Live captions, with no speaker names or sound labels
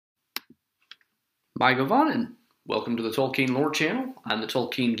Bye Govanen. Welcome to the Tolkien Lore channel. I'm the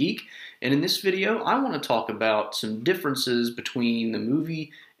Tolkien Geek, and in this video I want to talk about some differences between the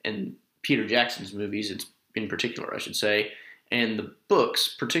movie and Peter Jackson's movies, in particular I should say, and the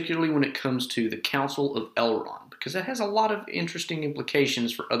books, particularly when it comes to the Council of Elrond, because that has a lot of interesting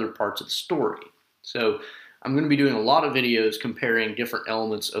implications for other parts of the story. So I'm going to be doing a lot of videos comparing different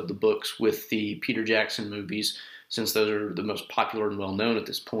elements of the books with the Peter Jackson movies, since those are the most popular and well known at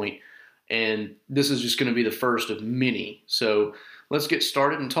this point. And this is just going to be the first of many. So let's get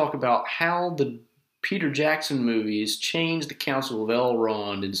started and talk about how the Peter Jackson movies change the Council of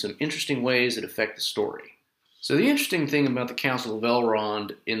Elrond in some interesting ways that affect the story. So the interesting thing about the Council of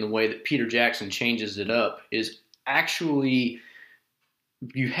Elrond in the way that Peter Jackson changes it up is actually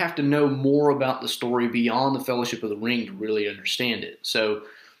you have to know more about the story beyond the Fellowship of the Ring to really understand it. So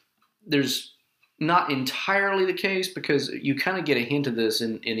there's not entirely the case, because you kind of get a hint of this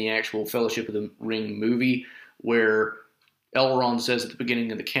in the actual Fellowship of the Ring movie, where Elrond says at the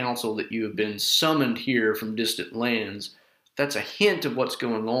beginning of the council that you have been summoned here from distant lands. That's a hint of what's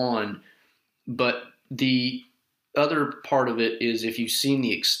going on, but the other part of it is if you've seen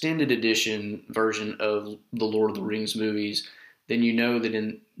the extended edition version of the Lord of the Rings movies, then you know that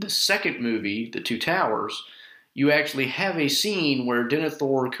in the second movie, The Two Towers, you actually have a scene where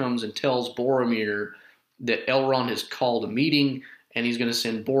Denethor comes and tells Boromir that Elrond has called a meeting and he's going to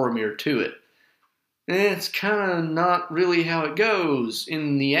send Boromir to it. And it's kind of not really how it goes.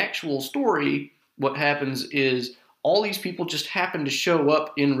 In the actual story, what happens is all these people just happen to show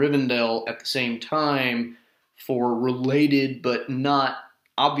up in Rivendell at the same time for related but not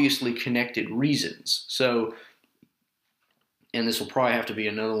obviously connected reasons. So, and this will probably have to be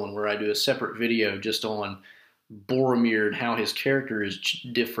another one where I do a separate video just on Boromir and how his character is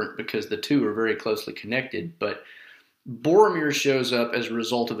different, because the two are very closely connected. But Boromir shows up as a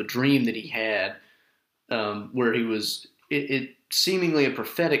result of a dream that he had, where he was it seemingly a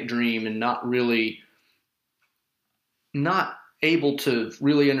prophetic dream, and not able to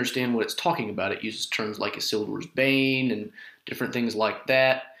really understand what it's talking about. It uses terms like Isildur's Bane and different things like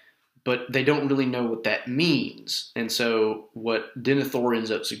that, but they don't really know what that means. And so what Denethor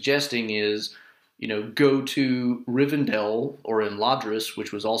ends up suggesting is, go to Rivendell, or Imladris,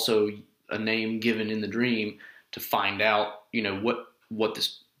 which was also a name given in the dream, to find out, what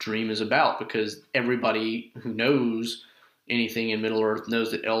this dream is about, because everybody who knows anything in Middle-earth knows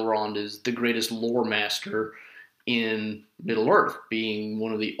that Elrond is the greatest lore master in Middle-earth, being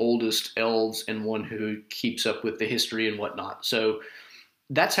one of the oldest elves and one who keeps up with the history and whatnot. So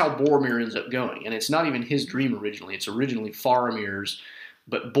that's how Boromir ends up going, and it's not even his dream originally. It's originally Faramir's,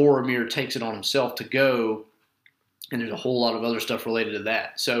 but Boromir takes it on himself to go, and there's a whole lot of other stuff related to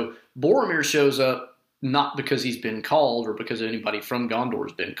that. So Boromir shows up not because he's been called or because anybody from Gondor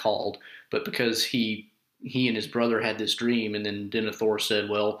has been called, but because he and his brother had this dream, and then Denethor said,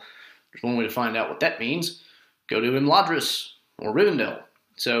 well, there's one way to find out what that means. Go to Imladris or Rivendell.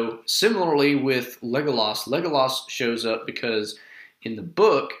 So similarly with Legolas, Legolas shows up because in the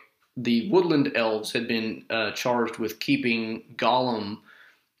book, the woodland elves had been charged with keeping Gollum,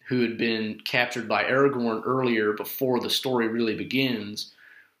 who had been captured by Aragorn earlier, before the story really begins,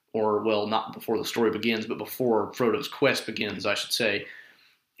 or, well, not before the story begins, but before Frodo's quest begins, I should say.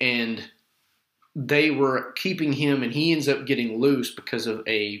 And they were keeping him, and he ends up getting loose because of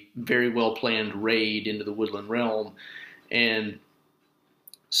a very well-planned raid into the Woodland Realm. And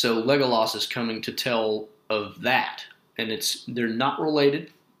so Legolas is coming to tell of that. And they're not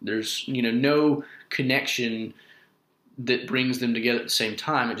related. There's, no connection that brings them together at the same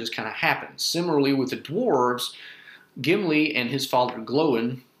time. It just kind of happens. Similarly with the dwarves, Gimli and his father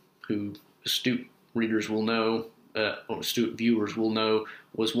Glóin, who astute readers will know, or astute viewers will know,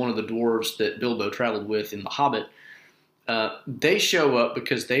 was one of the dwarves that Bilbo traveled with in The Hobbit. They show up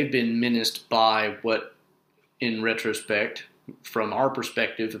because they've been menaced by what, in retrospect, from our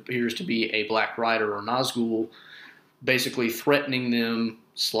perspective, appears to be a Black Rider or Nazgul, basically threatening them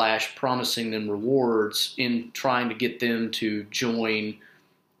 / promising them rewards in trying to get them to join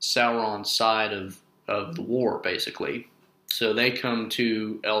Sauron's side of the war, basically. So they come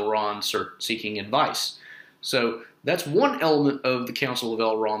to Elrond seeking advice. So that's one element of the Council of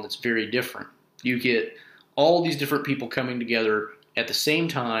Elrond that's very different. You get all these different people coming together at the same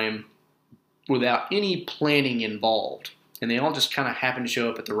time without any planning involved. And they all just kind of happen to show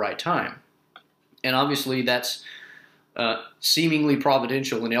up at the right time. And obviously that's seemingly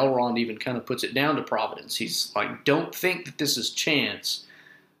providential, and Elrond even kind of puts it down to providence. He's like, don't think that this is chance,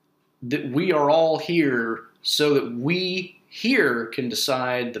 that we are all here so that we here can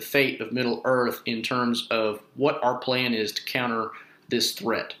decide the fate of Middle-earth in terms of what our plan is to counter this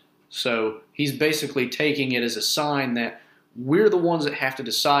threat. So he's basically taking it as a sign that we're the ones that have to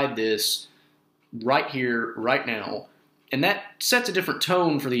decide this right here, right now. And that sets a different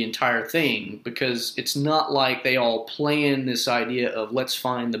tone for the entire thing, because it's not like they all plan this idea of let's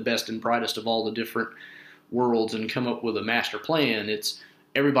find the best and brightest of all the different worlds and come up with a master plan. It's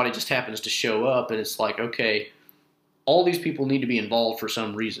everybody just happens to show up, and it's like, okay, all these people need to be involved for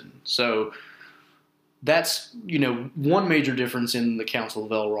some reason. So that's, one major difference in the Council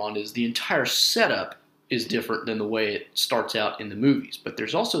of Elrond is the entire setup is different than the way it starts out in the movies. But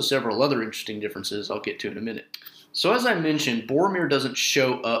there's also several other interesting differences I'll get to in a minute. So as I mentioned, Boromir doesn't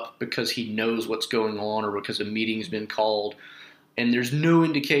show up because he knows what's going on or because a meeting's been called. And there's no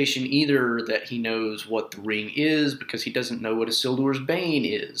indication either that he knows what the ring is, because he doesn't know what Isildur's Bane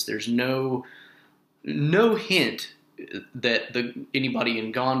is. There's no hint that anybody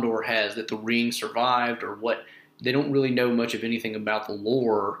in Gondor has that the ring survived, or what. They don't really know much of anything about the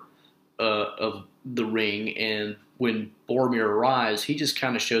lore of the ring. And when Boromir arrives, he just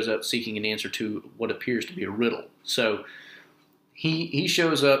kind of shows up seeking an answer to what appears to be a riddle. So he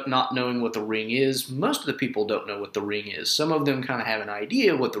shows up not knowing what the ring is. Most of the people don't know what the ring is. Some of them kind of have an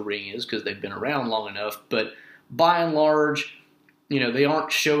idea what the ring is because they've been around long enough. But by and large, they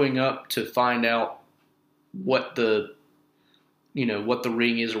aren't showing up to find out what the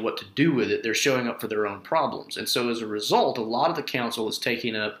ring is or what to do with it. They're showing up for their own problems. And so as a result, a lot of the council is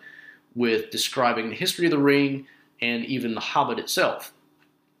taking up with describing the history of the ring and even the Hobbit itself,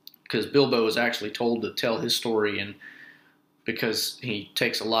 because Bilbo is actually told to tell his story, and because he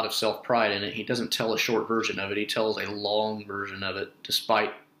takes a lot of self-pride in it, he doesn't tell a short version of it. He tells a long version of it,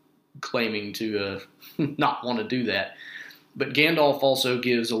 despite claiming to not want to do that. But Gandalf also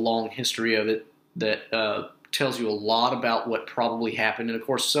gives a long history of it that tells you a lot about what probably happened. And of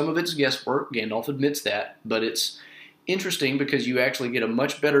course, some of it's guesswork. Gandalf admits that, but it's interesting because you actually get a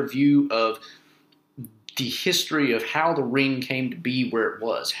much better view of the history of how the ring came to be where it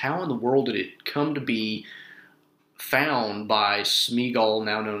was. How in the world did it come to be found by Smeagol,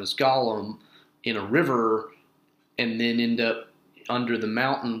 now known as Gollum, in a river, and then end up under the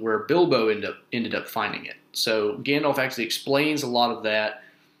mountain where Bilbo ended up finding it. So Gandalf actually explains a lot of that.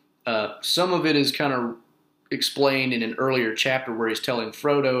 Some of it is kind of explained in an earlier chapter where he's telling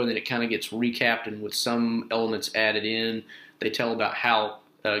Frodo, and then it kind of gets recapped and with some elements added in. They tell about how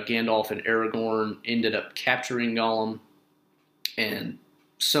Gandalf and Aragorn ended up capturing Gollum, and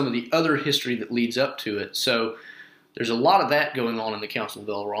some of the other history that leads up to it. So there's a lot of that going on in the Council of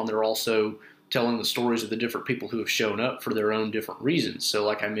Elrond. They're also telling the stories of the different people who have shown up for their own different reasons. So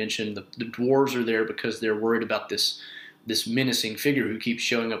like I mentioned, the dwarves are there because they're worried about this menacing figure who keeps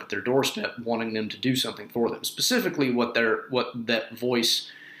showing up at their doorstep wanting them to do something for them. Specifically what that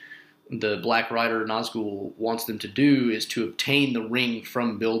voice, the Black Rider Nazgul, wants them to do is to obtain the ring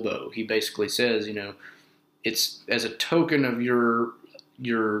from Bilbo. He basically says, it's as a token of your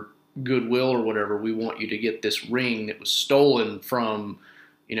goodwill or whatever, we want you to get this ring that was stolen from,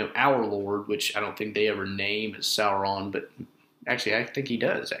 our Lord, which I don't think they ever name as Sauron, but actually I think he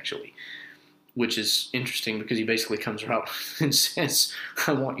does, actually. Which is interesting because he basically comes out and says,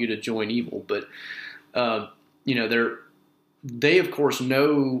 I want you to join evil. But, they of course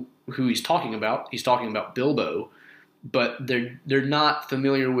know who he's talking about. He's talking about Bilbo, but they're not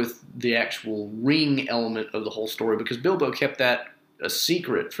familiar with the actual ring element of the whole story because Bilbo kept that a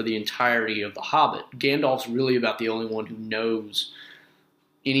secret for the entirety of The Hobbit. Gandalf's really about the only one who knows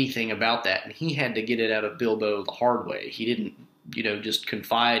anything about that, and he had to get it out of Bilbo the hard way. He didn't, just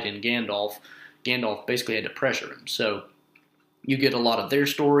confide in Gandalf. Gandalf basically had to pressure him. So you get a lot of their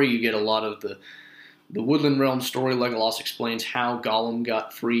story. You get a lot of the Woodland Realm story. Legolas explains how Gollum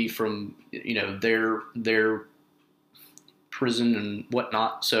got free from, their prison and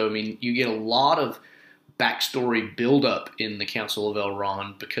whatnot. So, you get a lot of backstory build-up in the Council of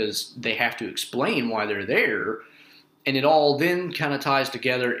Elrond because they have to explain why they're there. And it all then kind of ties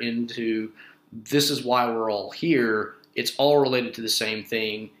together into this is why we're all here. It's all related to the same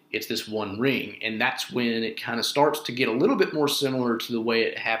thing. It's this one ring. And that's when it kind of starts to get a little bit more similar to the way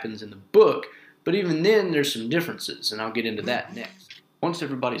it happens in the book. But even then, there's some differences, and I'll get into that next. Once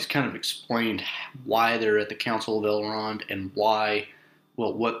everybody's kind of explained why they're at the Council of Elrond and why,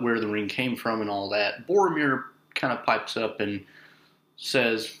 where the ring came from and all that, Boromir kind of pipes up and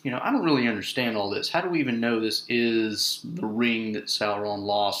says, I don't really understand all this. How do we even know this is the ring that Sauron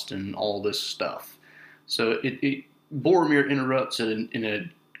lost and all this stuff? So Boromir interrupts it in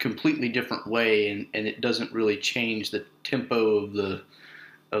a completely different way, and it doesn't really change the tempo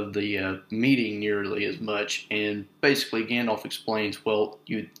of the meeting nearly as much. And basically Gandalf explains,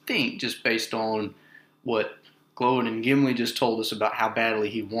 you'd think just based on what Glowin and Gimli just told us about how badly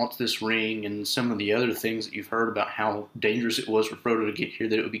he wants this ring and some of the other things that you've heard about how dangerous it was for Frodo to get here,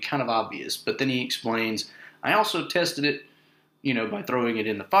 that it would be kind of obvious. But then he explains, I also tested it, by throwing it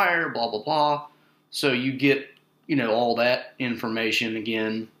in the fire, blah, blah, blah. So you get, all that information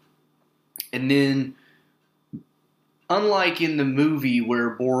again. And then, unlike in the movie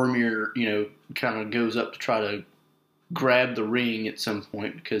where Boromir, kind of goes up to try to grab the ring at some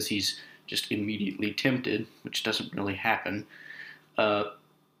point because he's just immediately tempted, which doesn't really happen.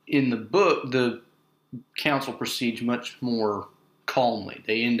 In the book, the council proceeds much more calmly.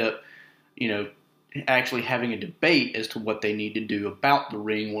 They end up, actually having a debate as to what they need to do about the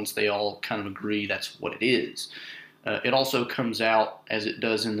ring once they all kind of agree that's what it is. It also comes out, as it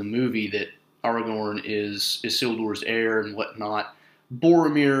does in the movie, that Aragorn is Isildur's heir and whatnot.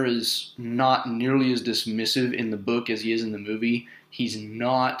 Boromir is not nearly as dismissive in the book as he is in the movie. He's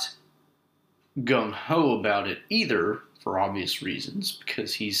not gung-ho about it either, for obvious reasons,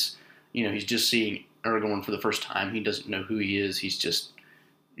 because he's just seeing Aragorn for the first time. He doesn't know who he is. He's just,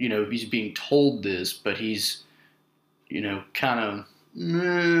 he's being told this, but he's, kind of,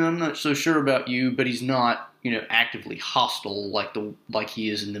 I'm not so sure about you, but he's not, actively hostile like he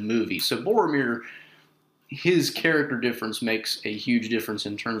is in the movie. So Boromir, his character difference makes a huge difference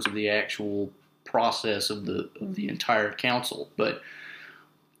in terms of the actual process of the entire council. But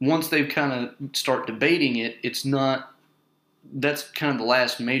once they've kind of start debating it, that's kind of the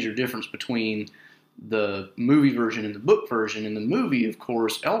last major difference between the movie version and the book version. In the movie, of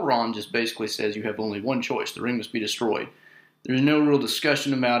course, Elrond just basically says you have only one choice: the ring must be destroyed. There's no real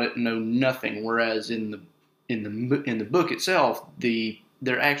discussion about it, nothing. Whereas in the book itself,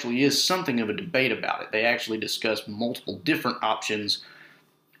 there actually is something of a debate about it. They actually discuss multiple different options.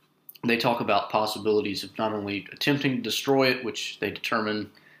 They talk about possibilities of not only attempting to destroy it, which they determine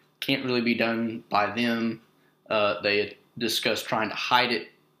can't really be done by them. They discuss trying to hide it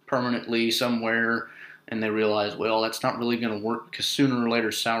permanently somewhere, and they realize, well, that's not really going to work because sooner or later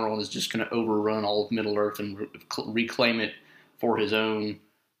Sauron is just going to overrun all of Middle-earth and reclaim it for his own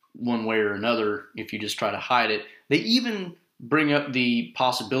one way or another if you just try to hide it. They even bring up the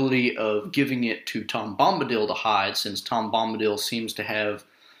possibility of giving it to Tom Bombadil to hide, since Tom Bombadil seems to have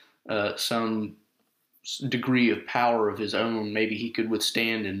some degree of power of his own. Maybe he could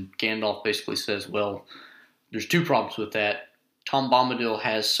withstand, and Gandalf basically says, well, there's two problems with that. Tom Bombadil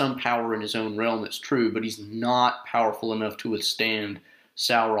has some power in his own realm, that's true, but he's not powerful enough to withstand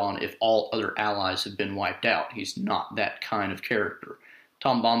Sauron if all other allies have been wiped out. He's not that kind of character.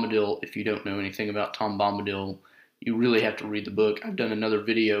 Tom Bombadil, if you don't know anything about Tom Bombadil, you really have to read the book. I've done another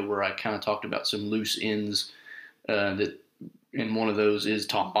video where I kind of talked about some loose ends that, and one of those is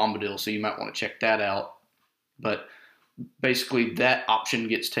Tom Bombadil, so you might want to check that out. But basically, that option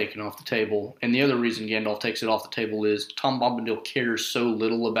gets taken off the table. And the other reason Gandalf takes it off the table is Tom Bombadil cares so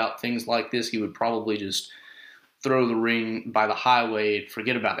little about things like this, he would probably just throw the ring by the highway and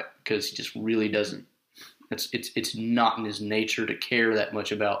forget about it, because he just really doesn't. It's not in his nature to care that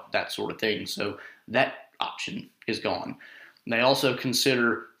much about that sort of thing. So that option is gone. And they also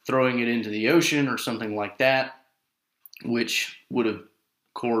consider throwing it into the ocean or something like that, which would, of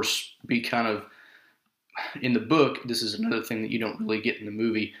course, be kind of, in the book, this is another thing that you don't really get in the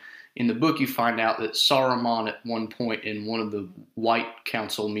movie. In the book, you find out that Saruman, at one point in one of the White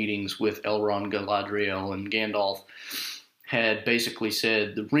Council meetings with Elrond, Galadriel, and Gandalf, had basically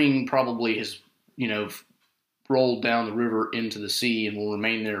said the ring probably has, rolled down the river into the sea and will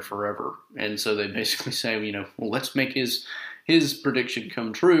remain there forever. And so they basically say, well, let's make his prediction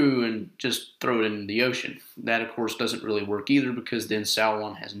come true and just throw it into the ocean. That, of course, doesn't really work either, because then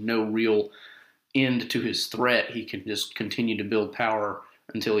Sauron has no real end to his threat. He can just continue to build power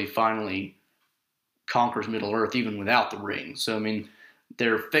until he finally conquers Middle-earth, even without the ring. So,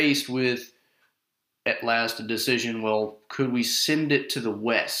 they're faced with, at last, a decision, well, could we send it to the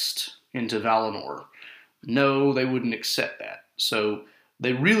west, into Valinor? No, they wouldn't accept that. So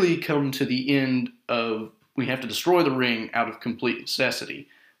they really come to the end of, we have to destroy the ring out of complete necessity,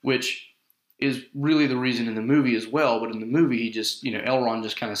 which is really the reason in the movie as well. But in the movie, he just, Elrond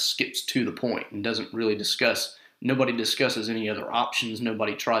just kind of skips to the point and doesn't really nobody discusses any other options.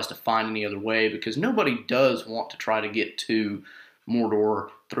 Nobody tries to find any other way, because nobody does want to try to get to Mordor,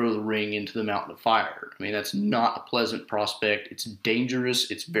 throw the ring into the Mountain of Fire. That's not a pleasant prospect. It's dangerous.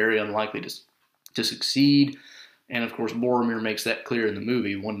 It's very unlikely to succeed. And of course, Boromir makes that clear in the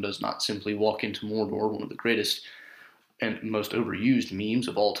movie. One does not simply walk into Mordor, one of the greatest and most overused memes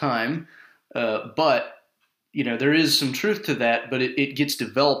of all time. But there is some truth to that, but it gets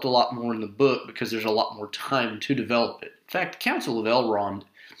developed a lot more in the book because there's a lot more time to develop it. In fact, the Council of Elrond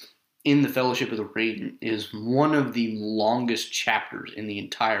in the Fellowship of the Ring is one of the longest chapters in the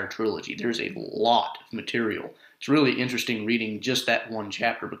entire trilogy. There's a lot of material. It's really interesting reading just that one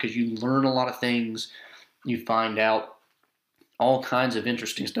chapter because you learn a lot of things. You find out all kinds of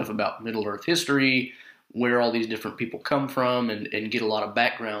interesting stuff about Middle-earth history, where all these different people come from, and get a lot of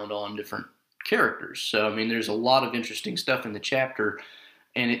background on different characters. So, I mean, there's a lot of interesting stuff in the chapter,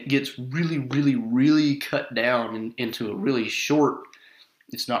 and it gets really, really, really cut down into a really short.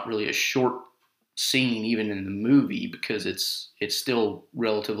 It's not really a short scene even in the movie because it's still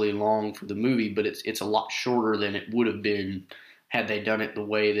relatively long for the movie, but it's a lot shorter than it would have been had they done it the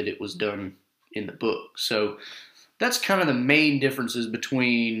way that it was done in the book. So that's kind of the main differences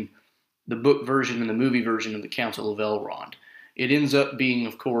between the book version and the movie version of the Council of Elrond. It ends up being,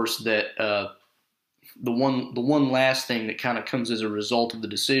 of course, that the one last thing that kind of comes as a result of the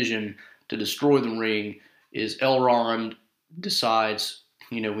decision to destroy the ring is Elrond decides,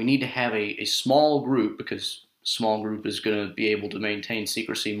 we need to have a small group because a small group is going to be able to maintain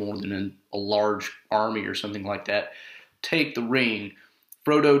secrecy more than a large army or something like that. Take the ring.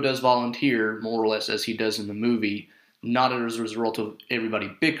 Frodo does volunteer, more or less as he does in the movie, not as a result of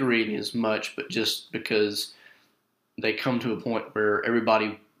everybody bickering as much, but just because they come to a point where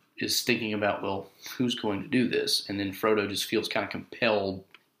everybody is thinking about, well, who's going to do this? And then Frodo just feels kind of compelled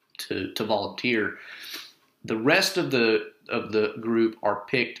to volunteer. The rest of the group are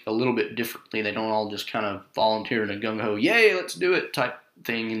picked a little bit differently. They don't all just kind of volunteer in a gung-ho, yay, let's do it type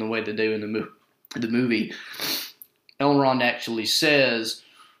thing in the way they do in the movie. Elrond actually says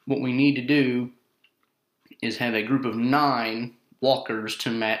what we need to do is have a group of 9 walkers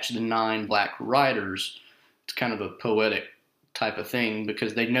to match the 9 black riders. It's kind of a poetic type of thing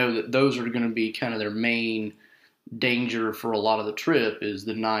because they know that those are going to be kind of their main danger for a lot of the trip is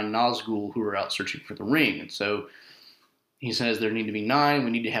the 9 Nazgul who are out searching for the ring. And so he says there need to be 9. We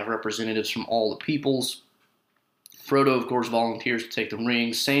need to have representatives from all the peoples. Frodo, of course, volunteers to take the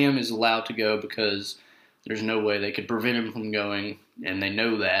ring. Sam is allowed to go because there's no way they could prevent him from going, and they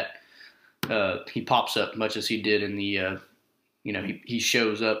know that. He pops up much as he did in the, he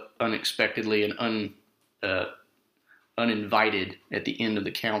shows up unexpectedly and uninvited at the end of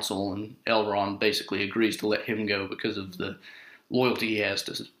the council, and Elrond basically agrees to let him go because of the loyalty he has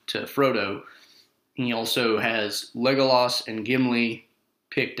to Frodo. He also has Legolas and Gimli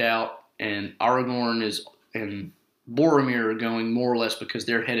picked out, and Aragorn and Boromir are going more or less because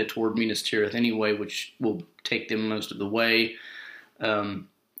they're headed toward Minas Tirith anyway, which will take them most of the way.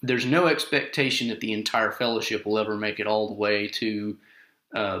 There's no expectation that the entire Fellowship will ever make it all the way to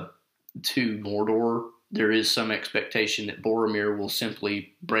Mordor. There is some expectation that Boromir will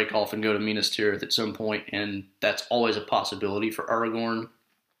simply break off and go to Minas Tirith at some point, and that's always a possibility for Aragorn.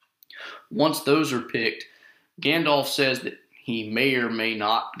 Once those are picked, Gandalf says that he may or may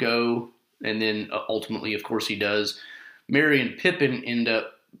not go, and then ultimately, of course, he does. Merry and Pippin end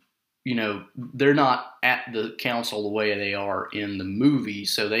up, they're not at the council the way they are in the movie,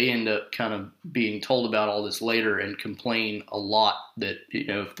 so they end up kind of being told about all this later and complain a lot that,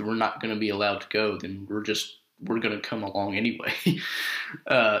 if we're not going to be allowed to go, then we're going to come along anyway.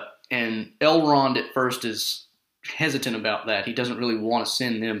 And Elrond at first is hesitant about that. He doesn't really want to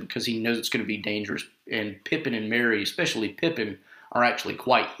send them because he knows it's going to be dangerous. And Pippin and Merry, especially Pippin, are actually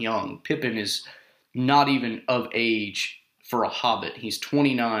quite young. Pippin is not even of age for a hobbit. He's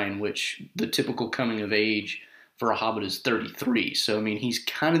 29, which the typical coming of age for a hobbit is 33. So, I mean, he's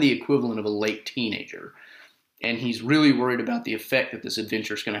kind of the equivalent of a late teenager. And he's really worried about the effect that this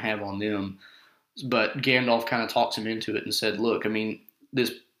adventure is going to have on them. But Gandalf kind of talks him into it and said, look, I mean,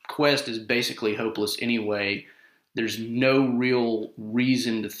 this quest is basically hopeless anyway. There's no real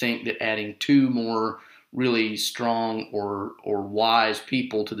reason to think that adding 2 more really strong or wise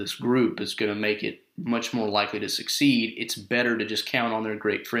people to this group is going to make it much more likely to succeed. It's better to just count on their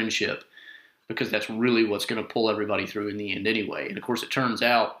great friendship because that's really what's going to pull everybody through in the end anyway. And of course, it turns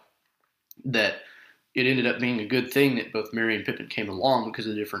out that it ended up being a good thing that both Merry and Pippin came along because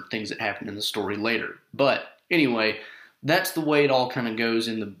of the different things that happened in the story later. But anyway, that's the way it all kind of goes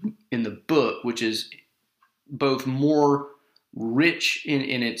in the book, which is both more rich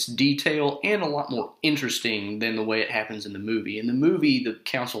in its detail and a lot more interesting than the way it happens in the movie. In the movie, the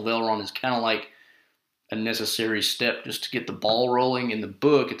Council of Elrond is kind of like a necessary step just to get the ball rolling. In the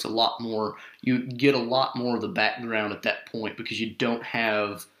book, it's a lot more, you get a lot more of the background at that point because you don't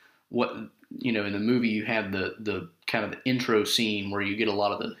have what, in the movie you have the kind of the intro scene where you get a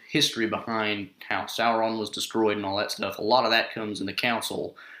lot of the history behind how Sauron was destroyed and all that stuff. A lot of that comes in the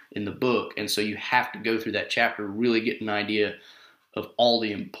Council in the book, and so you have to go through that chapter, really get an idea of all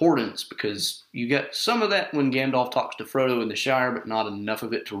the importance, because you get some of that when Gandalf talks to Frodo in the Shire, but not enough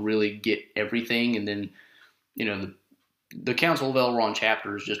of it to really get everything. And then, the Council of Elrond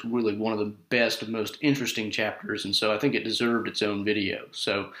chapter is just really one of the best, most interesting chapters, and so I think it deserved its own video.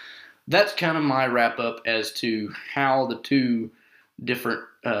 So that's kind of my wrap up as to how the two different,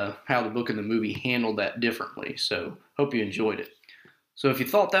 how the book and the movie handled that differently. So hope you enjoyed it. So if you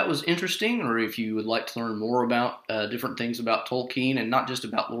thought that was interesting, or if you would like to learn more about different things about Tolkien, and not just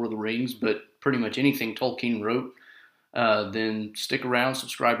about Lord of the Rings, but pretty much anything Tolkien wrote, then stick around,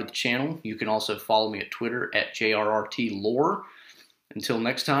 subscribe to the channel. You can also follow me at Twitter at JRRTLore. Until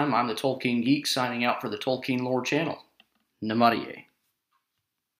next time, I'm the Tolkien Geek signing out for the Tolkien Lore channel. Namaste.